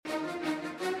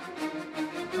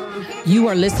You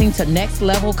are listening to Next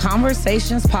Level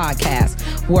Conversations podcast,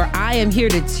 where I am here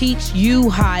to teach you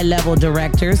high-level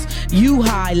directors, you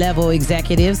high-level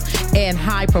executives, and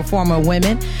high-performer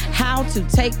women how to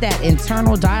take that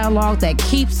internal dialogue that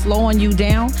keeps slowing you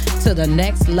down to the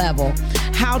next level,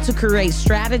 how to create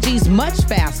strategies much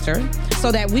faster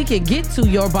so that we can get to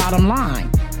your bottom line,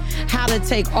 how to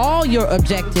take all your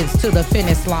objectives to the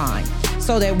finish line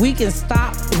so that we can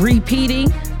stop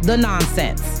repeating the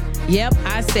nonsense. Yep,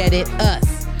 I said it,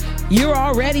 us. You're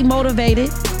already motivated.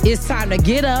 It's time to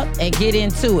get up and get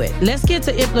into it. Let's get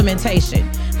to implementation.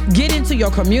 Get into your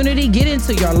community, get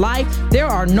into your life. There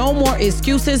are no more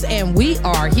excuses, and we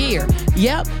are here.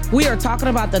 Yep, we are talking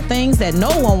about the things that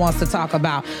no one wants to talk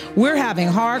about. We're having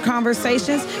hard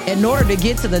conversations in order to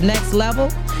get to the next level.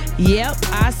 Yep,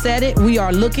 I said it. We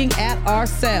are looking at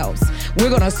ourselves. We're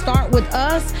going to start with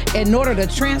us in order to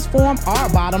transform our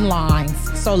bottom lines.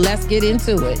 So let's get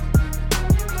into it.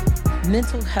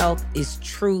 Mental health is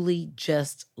truly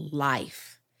just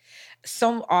life.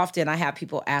 So often I have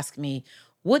people ask me,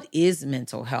 what is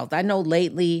mental health? I know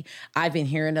lately I've been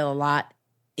hearing it a lot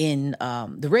in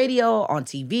the radio, on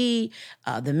TV,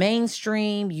 the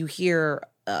mainstream. You hear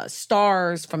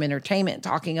stars from entertainment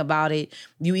talking about it.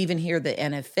 You even hear the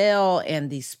NFL and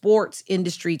the sports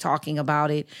industry talking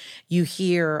about it. You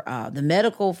hear the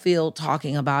medical field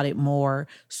talking about it more,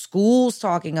 schools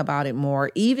talking about it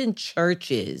more, even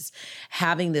churches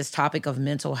having this topic of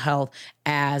mental health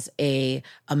as a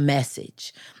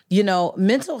message. You know,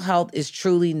 mental health is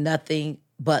truly nothing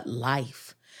but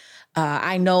life.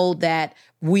 I know that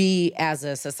we as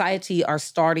a society are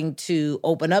starting to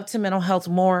open up to mental health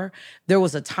more. There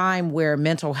was a time where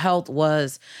mental health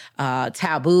was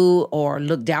taboo or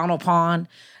looked down upon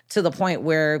to the point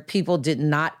where people did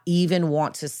not even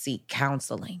want to seek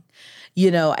counseling.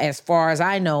 You know, as far as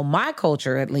I know, my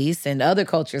culture at least, and other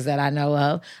cultures that I know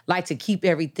of, like to keep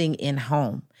everything in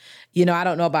home. You know, I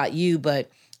don't know about you, but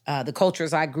the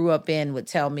cultures I grew up in would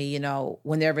tell me, you know,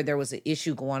 whenever there was an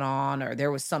issue going on or there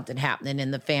was something happening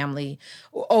in the family,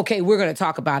 okay, we're going to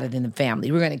talk about it in the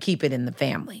family. We're going to keep it in the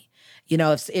family. You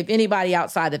know, if anybody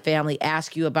outside the family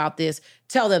asks you about this,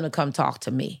 tell them to come talk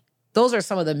to me. Those are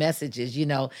some of the messages, you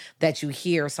know, that you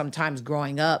hear sometimes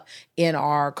growing up in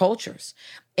our cultures.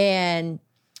 And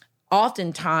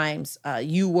oftentimes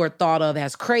you were thought of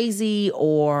as crazy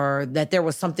or that there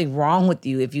was something wrong with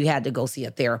you if you had to go see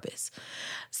a therapist.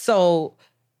 So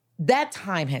that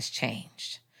time has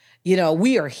changed. You know,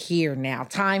 we are here now.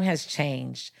 Time has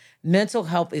changed. Mental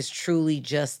health is truly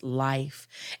just life.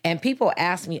 And people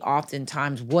ask me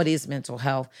oftentimes, what is mental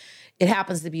health? It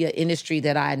happens to be an industry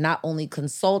that I not only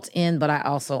consult in, but I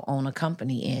also own a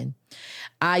company in.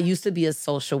 I used to be a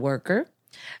social worker.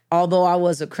 Although I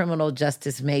was a criminal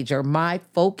justice major, my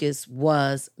focus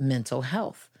was mental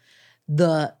health,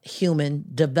 the human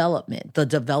development, the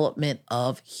development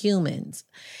of humans.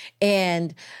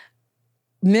 And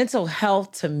mental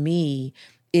health to me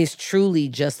is truly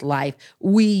just life.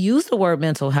 We use the word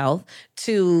mental health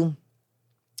to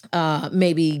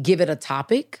maybe give it a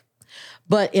topic,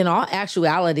 but in all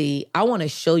actuality, I want to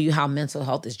show you how mental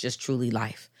health is just truly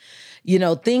life. You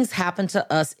know, things happen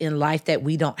to us in life that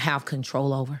we don't have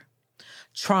control over.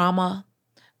 Trauma,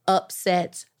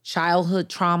 upsets, childhood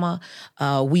trauma.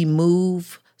 We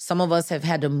move. Some of us have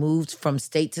had to move from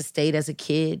state to state as a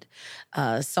kid.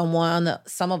 Some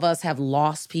of us have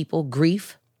lost people,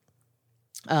 grief.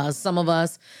 Some of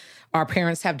us, our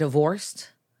parents have divorced.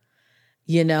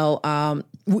 You know,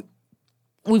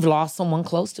 we've lost someone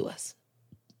close to us.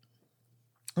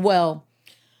 Well,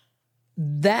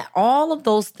 that all of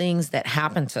those things that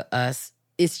happen to us,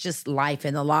 it's just life.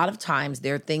 And a lot of times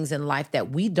there are things in life that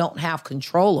we don't have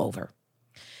control over.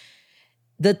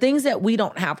 The things that we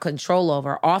don't have control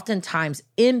over oftentimes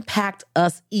impact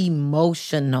us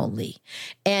emotionally.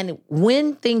 And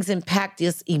when things impact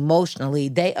us emotionally,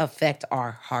 they affect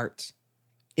our heart.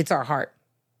 It's our heart.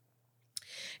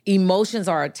 Emotions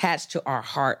are attached to our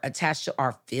heart, attached to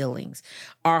our feelings.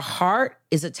 Our heart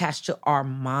is attached to our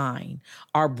mind,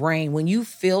 our brain. When you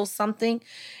feel something,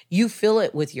 you feel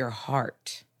it with your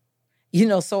heart. You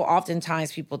know, so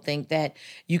oftentimes people think that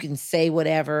you can say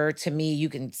whatever to me, you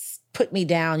can put me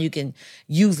down, you can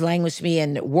use language to me,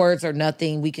 and words are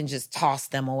nothing. We can just toss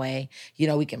them away. You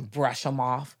know, we can brush them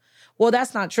off. Well,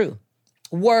 that's not true.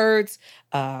 Words,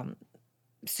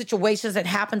 situations that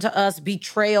happen to us,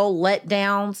 betrayal,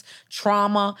 letdowns,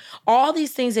 trauma, all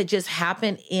these things that just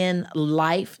happen in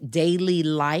life, daily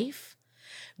life,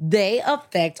 they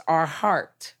affect our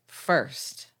heart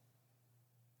first.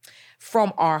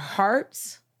 From our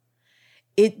hearts,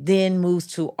 it then moves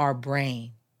to our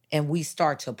brain. and we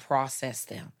start to process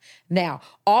them. Now,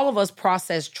 all of us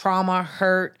process trauma,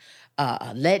 hurt,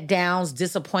 letdowns,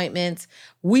 disappointments.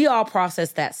 We all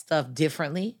process that stuff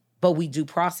differently, but we do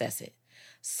process it.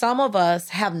 Some of us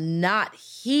have not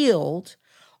healed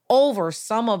over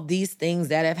some of these things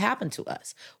that have happened to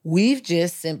us. We've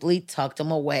just simply tucked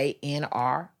them away in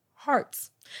our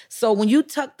hearts. So when you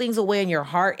tuck things away in your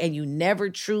heart and you never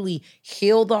truly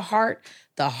heal the heart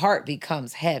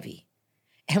becomes heavy.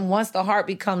 And once the heart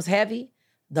becomes heavy,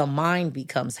 the mind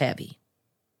becomes heavy.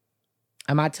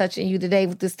 Am I touching you today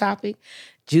with this topic?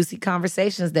 Juicy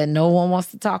conversations that no one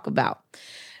wants to talk about.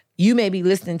 You may be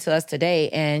listening to us today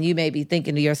and you may be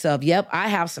thinking to yourself, yep, I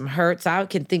have some hurts. I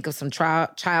can think of some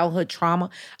childhood trauma.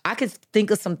 I could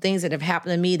think of some things that have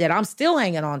happened to me that I'm still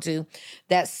hanging on to,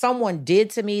 that someone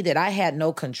did to me that I had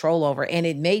no control over. And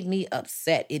it made me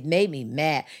upset. It made me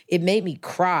mad. It made me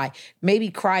cry,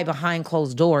 maybe cry behind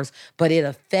closed doors, but it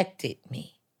affected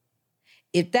me.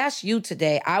 If that's you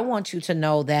today, I want you to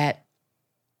know that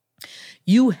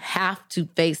you have to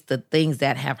face the things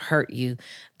that have hurt you,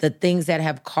 the things that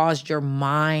have caused your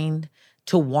mind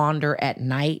to wander at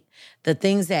night, the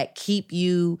things that keep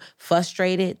you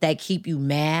frustrated, that keep you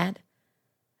mad.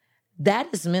 That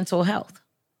is mental health.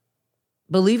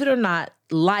 Believe it or not,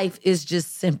 life is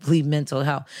just simply mental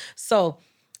health. So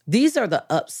these are the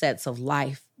upsets of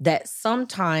life that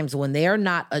sometimes when they are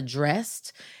not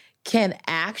addressed can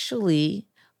actually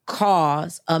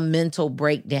cause a mental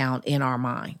breakdown in our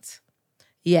minds.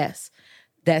 Yes,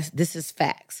 this is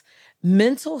facts.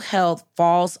 Mental health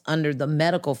falls under the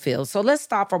medical field. So let's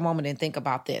stop for a moment and think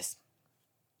about this.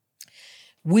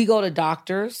 We go to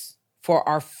doctors for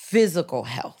our physical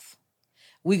health.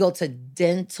 We go to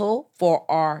dental for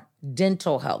our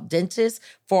dental health, dentists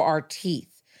for our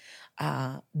teeth.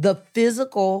 The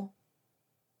physical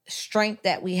strength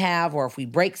that we have, or if we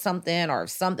break something or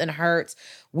if something hurts,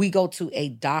 we go to a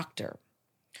doctor.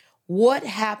 What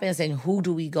happens and who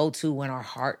do we go to when our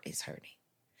heart is hurting,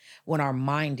 when our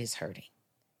mind is hurting?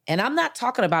 And I'm not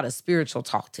talking about a spiritual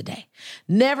talk today.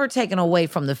 Never taken away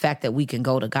from the fact that we can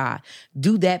go to God.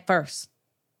 Do that first.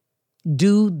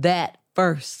 Do that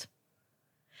first.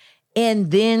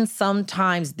 And then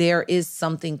sometimes there is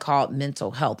something called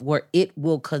mental health where it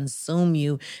will consume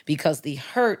you because the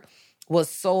hurt was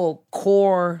so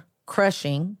core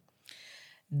crushing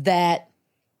that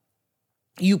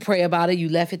you pray about it, you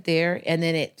left it there, and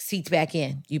then it seeped back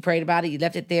in. You prayed about it, you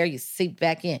left it there, you seeped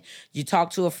back in. You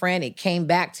talked to a friend, it came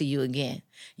back to you again.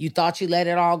 You thought you let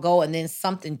it all go, and then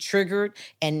something triggered,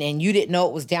 and then you didn't know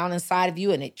it was down inside of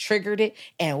you, and it triggered it,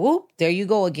 and whoop, there you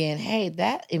go again. Hey,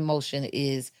 that emotion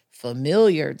is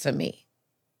familiar to me.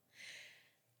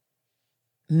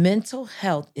 Mental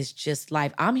health is just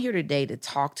life. I'm here today to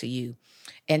talk to you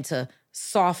and to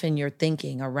soften your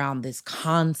thinking around this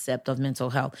concept of mental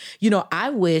health. You know, I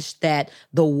wish that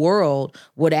the world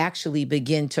would actually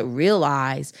begin to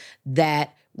realize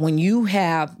that when you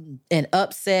have an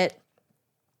upset,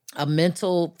 a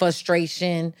mental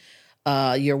frustration,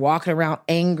 you're walking around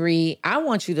angry, I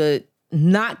want you to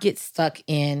not get stuck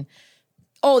in,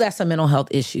 oh, that's a mental health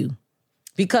issue.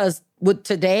 Because with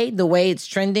today, the way it's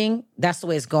trending, that's the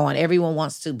way it's going. Everyone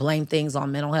wants to blame things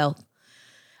on mental health.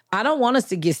 I don't want us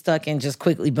to get stuck in just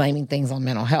quickly blaming things on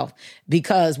mental health,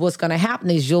 because what's going to happen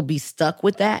is you'll be stuck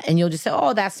with that and you'll just say,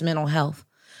 oh, that's mental health.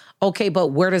 Okay, but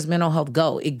where does mental health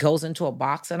go? It goes into a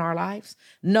box in our lives?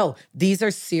 No, these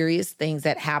are serious things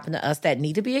that happen to us that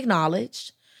need to be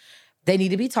acknowledged. They need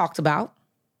to be talked about.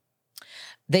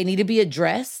 They need to be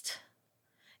addressed.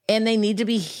 And they need to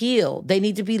be healed. They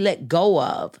need to be let go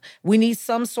of. We need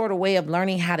some sort of way of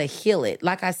learning how to heal it.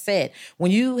 Like I said, when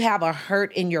you have a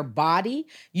hurt in your body,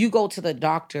 you go to the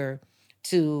doctor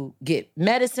to get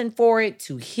medicine for it,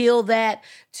 to heal that,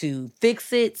 to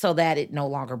fix it so that it no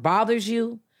longer bothers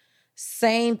you.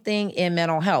 Same thing in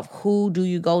mental health. Who do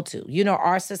you go to? You know,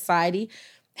 our society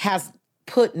has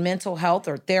put mental health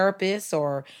or therapists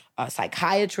or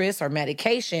psychiatrists or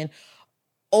medication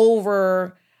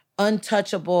over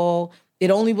untouchable.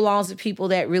 It only belongs to people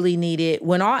that really need it.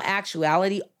 When all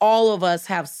actuality, all of us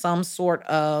have some sort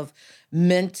of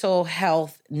mental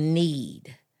health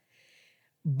need.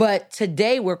 But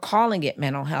today we're calling it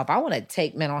mental health. I want to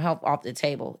take mental health off the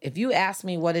table. If you ask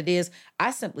me what it is, I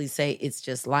simply say it's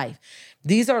just life.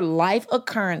 These are life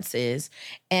occurrences.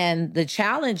 And the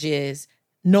challenge is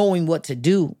knowing what to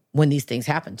do when these things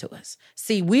happen to us.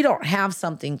 See, we don't have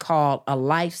something called a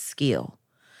life skill.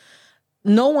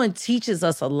 No one teaches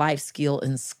us a life skill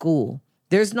in school.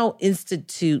 There's no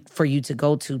institute for you to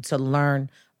go to learn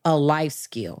a life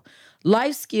skill.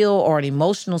 Life skill or an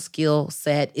emotional skill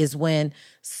set is when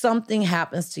something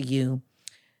happens to you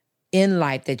in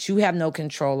life that you have no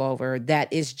control over,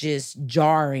 that is just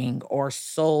jarring or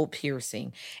soul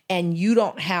piercing, and you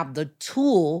don't have the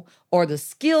tool or the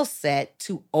skill set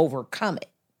to overcome it?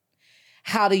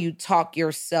 How do you talk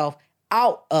yourself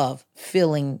out of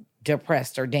feeling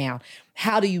depressed or down?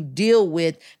 How do you deal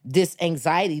with this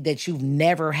anxiety that you've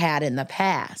never had in the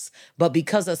past, but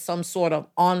because of some sort of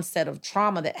onset of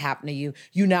trauma that happened to you,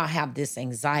 you now have this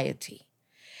anxiety?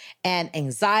 And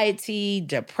anxiety,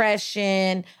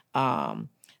 depression,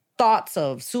 thoughts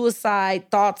of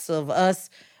suicide, thoughts of us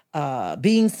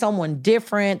being someone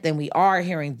different than we are,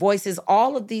 hearing voices,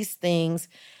 all of these things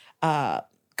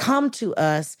come to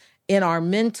us in our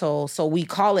mental, so we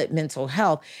call it mental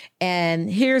health. And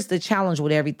here's the challenge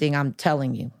with everything I'm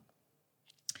telling you.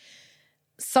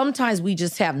 Sometimes we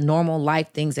just have normal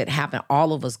life things that happen.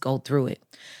 All of us go through it.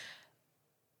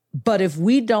 But if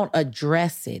we don't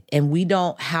address it and we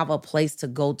don't have a place to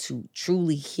go to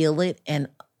truly heal it and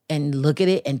look at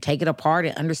it and take it apart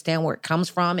and understand where it comes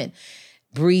from and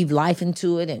breathe life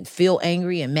into it and feel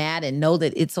angry and mad and know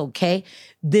that it's okay,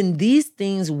 then these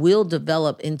things will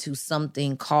develop into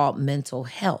something called mental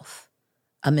health,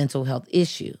 a mental health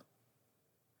issue.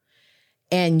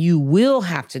 And you will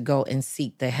have to go and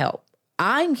seek the help.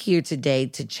 I'm here today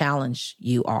to challenge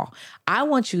you all. I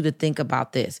want you to think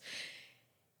about this.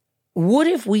 What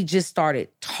if we just started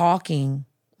talking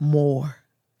more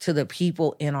to the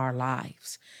people in our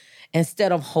lives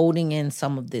instead of holding in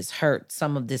some of this hurt,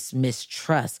 some of this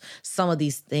mistrust, some of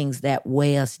these things that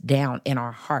weigh us down in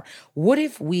our heart? What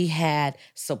if we had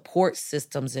support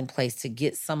systems in place to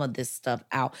get some of this stuff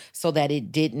out so that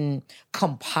it didn't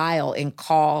compile and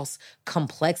cause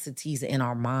complexities in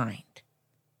our mind?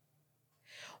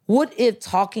 What if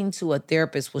talking to a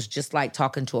therapist was just like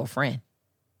talking to a friend?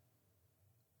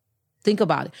 Think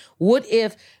about it. What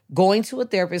if going to a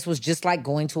therapist was just like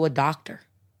going to a doctor?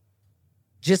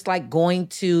 Just like going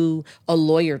to a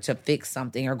lawyer to fix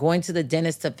something or going to the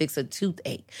dentist to fix a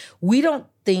toothache. We don't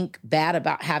think bad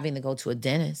about having to go to a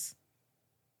dentist.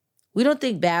 We don't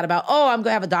think bad about, oh, I'm going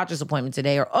to have a doctor's appointment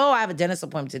today, or, oh, I have a dentist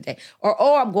appointment today, or,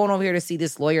 oh, I'm going over here to see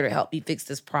this lawyer to help me fix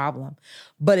this problem.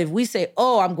 But if we say,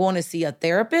 oh, I'm going to see a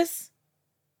therapist,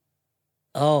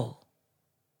 oh,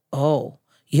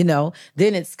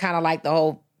 then it's kind of like the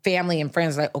whole family and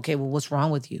friends like, okay, well, what's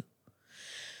wrong with you?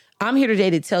 I'm here today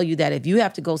to tell you that if you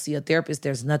have to go see a therapist,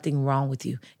 there's nothing wrong with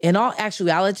you. In all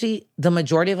actuality, the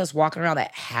majority of us walking around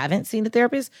that haven't seen a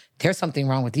therapist, there's something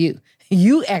wrong with you.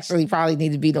 You actually probably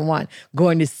need to be the one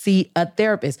going to see a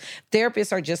therapist.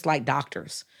 Therapists are just like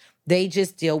doctors. They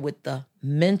just deal with the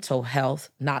mental health,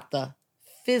 not the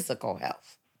physical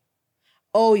health.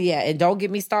 Oh, yeah, and don't get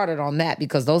me started on that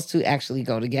because those two actually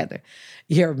go together.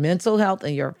 Your mental health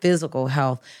and your physical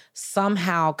health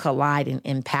somehow collide and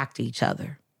impact each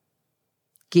other.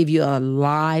 Give you a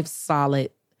live,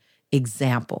 solid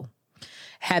example.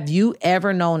 Have you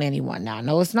ever known anyone, now I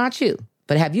know it's not you,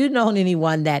 but have you known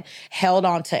anyone that held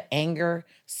on to anger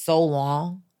so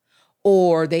long,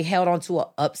 or they held on to an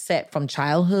upset from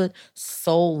childhood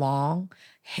so long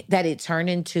that it turned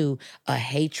into a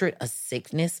hatred, a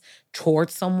sickness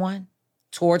towards someone,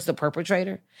 towards the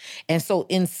perpetrator? And so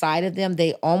inside of them,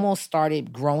 they almost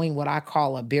started growing what I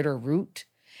call a bitter root.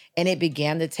 And it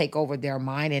began to take over their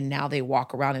mind. And now they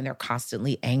walk around and they're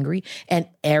constantly angry. And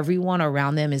everyone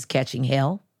around them is catching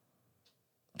hell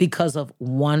because of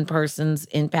one person's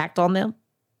impact on them.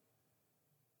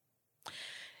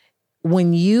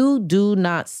 When you do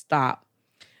not stop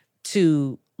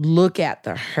to look at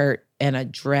the hurt and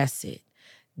address it,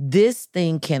 this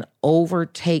thing can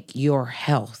overtake your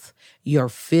health, your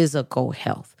physical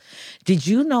health. Did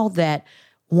you know that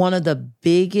one of the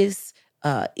biggest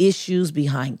issues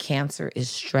behind cancer is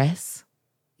stress?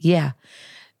 Yeah.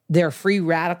 There are free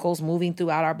radicals moving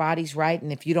throughout our bodies, right?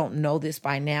 And if you don't know this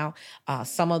by now,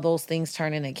 some of those things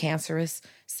turn into cancerous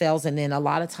cells. And then a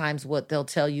lot of times what they'll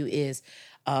tell you is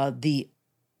the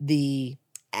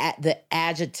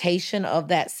agitation of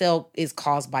that cell is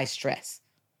caused by stress.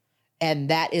 And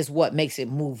that is what makes it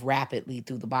move rapidly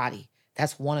through the body.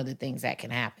 That's one of the things that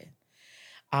can happen.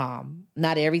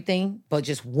 Not everything, but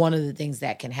just one of the things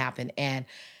that can happen. And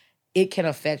it can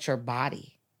affect your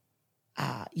body.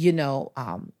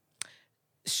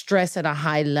 Stress at a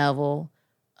high level,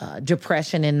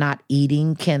 depression and not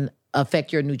eating can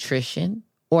affect your nutrition,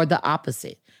 or the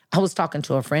opposite. I was talking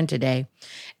to a friend today,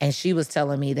 and she was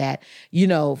telling me that,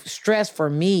 stress for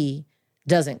me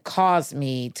doesn't cause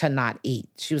me to not eat.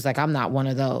 She was like, I'm not one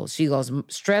of those. She goes,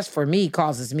 stress for me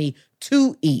causes me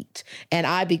to eat. And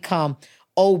I become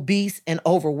obese and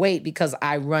overweight because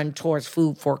I run towards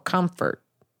food for comfort.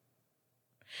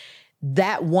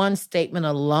 That one statement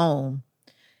alone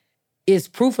is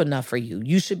proof enough for you.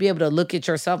 You should be able to look at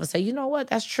yourself and say, you know what,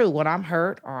 that's true. When I'm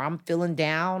hurt or I'm feeling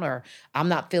down or I'm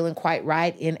not feeling quite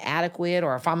right, inadequate,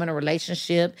 or if I'm in a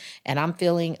relationship and I'm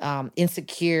feeling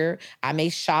insecure, I may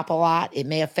shop a lot. It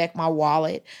may affect my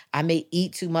wallet. I may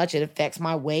eat too much. It affects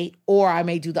my weight. Or I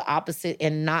may do the opposite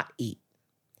and not eat.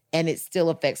 And it still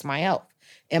affects my health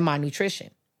and my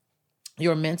nutrition.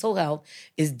 Your mental health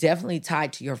is definitely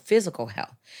tied to your physical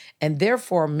health. And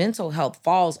therefore, mental health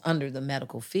falls under the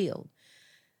medical field,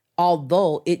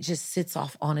 although it just sits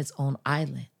off on its own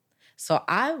island. So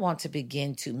I want to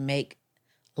begin to make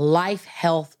life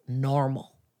health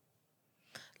normal.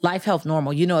 Life health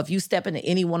normal. You know, if you step into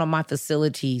any one of my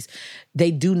facilities, they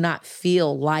do not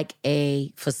feel like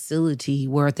a facility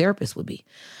where a therapist would be.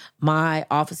 My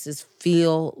offices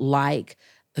feel like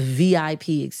VIP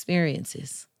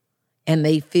experiences. And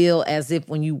they feel as if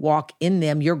when you walk in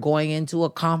them, you're going into a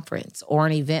conference or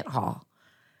an event hall.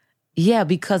 Yeah,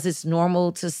 because it's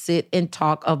normal to sit and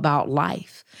talk about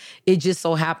life. It just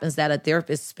so happens that a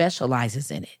therapist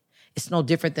specializes in it. It's no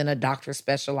different than a doctor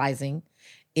specializing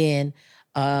in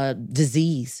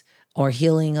disease or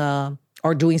healing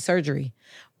or doing surgery,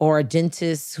 or a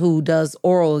dentist who does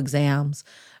oral exams,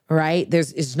 right?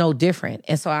 It's no different.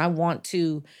 And so I want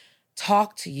to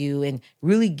talk to you and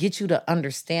really get you to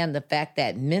understand the fact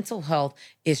that mental health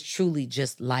is truly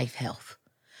just life health.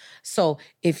 So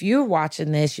if you're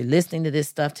watching this, you're listening to this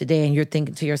stuff today, and you're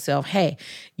thinking to yourself, hey,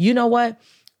 you know what?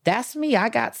 That's me. I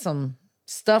got some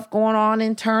stuff going on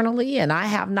internally and I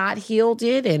have not healed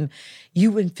it. And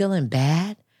you've been feeling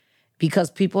bad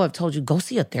because people have told you, go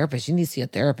see a therapist. You need to see a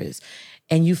therapist.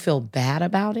 And you feel bad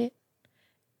about it.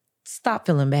 Stop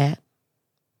feeling bad.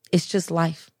 It's just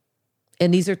life.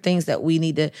 And these are things that we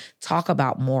need to talk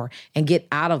about more and get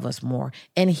out of us more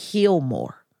and heal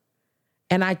more.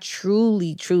 And I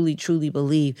truly, truly, truly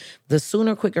believe the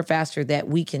sooner, quicker, faster that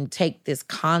we can take this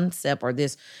concept or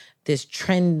this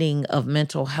trending of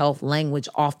mental health language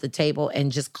off the table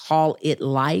and just call it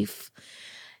life,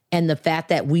 and the fact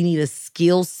that we need a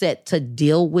skill set to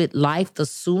deal with life, the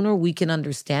sooner we can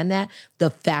understand that, the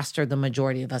faster the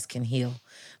majority of us can heal.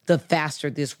 The faster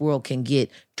this world can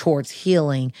get towards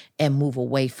healing and move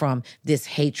away from this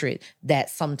hatred that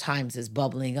sometimes is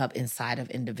bubbling up inside of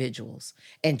individuals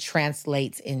and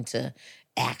translates into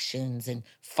actions and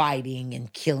fighting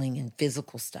and killing and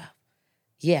physical stuff.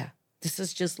 Yeah, this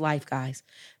is just life, guys.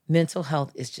 Mental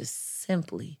health is just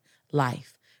simply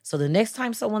life. So the next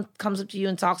time someone comes up to you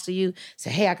and talks to you,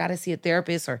 say, hey, I got to see a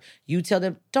therapist, or you tell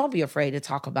them, don't be afraid to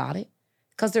talk about it,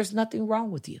 because there's nothing wrong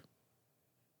with you.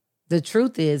 The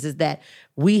truth is that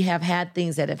we have had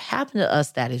things that have happened to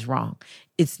us that is wrong.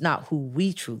 It's not who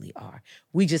we truly are.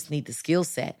 We just need the skill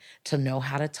set to know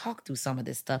how to talk through some of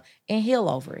this stuff and heal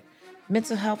over it.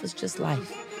 Mental health is just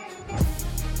life.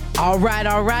 All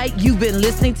right. You've been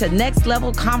listening to Next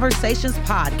Level Conversations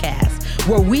podcast,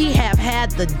 where we have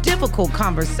had the difficult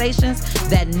conversations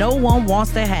that no one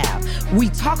wants to have. We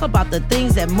talk about the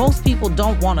things that most people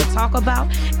don't want to talk about,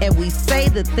 and we say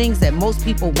the things that most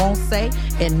people won't say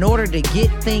in order to get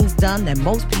things done that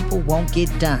most people won't get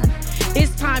done.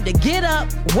 It's time to get up,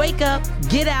 wake up,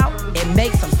 get out, and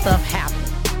make some stuff happen.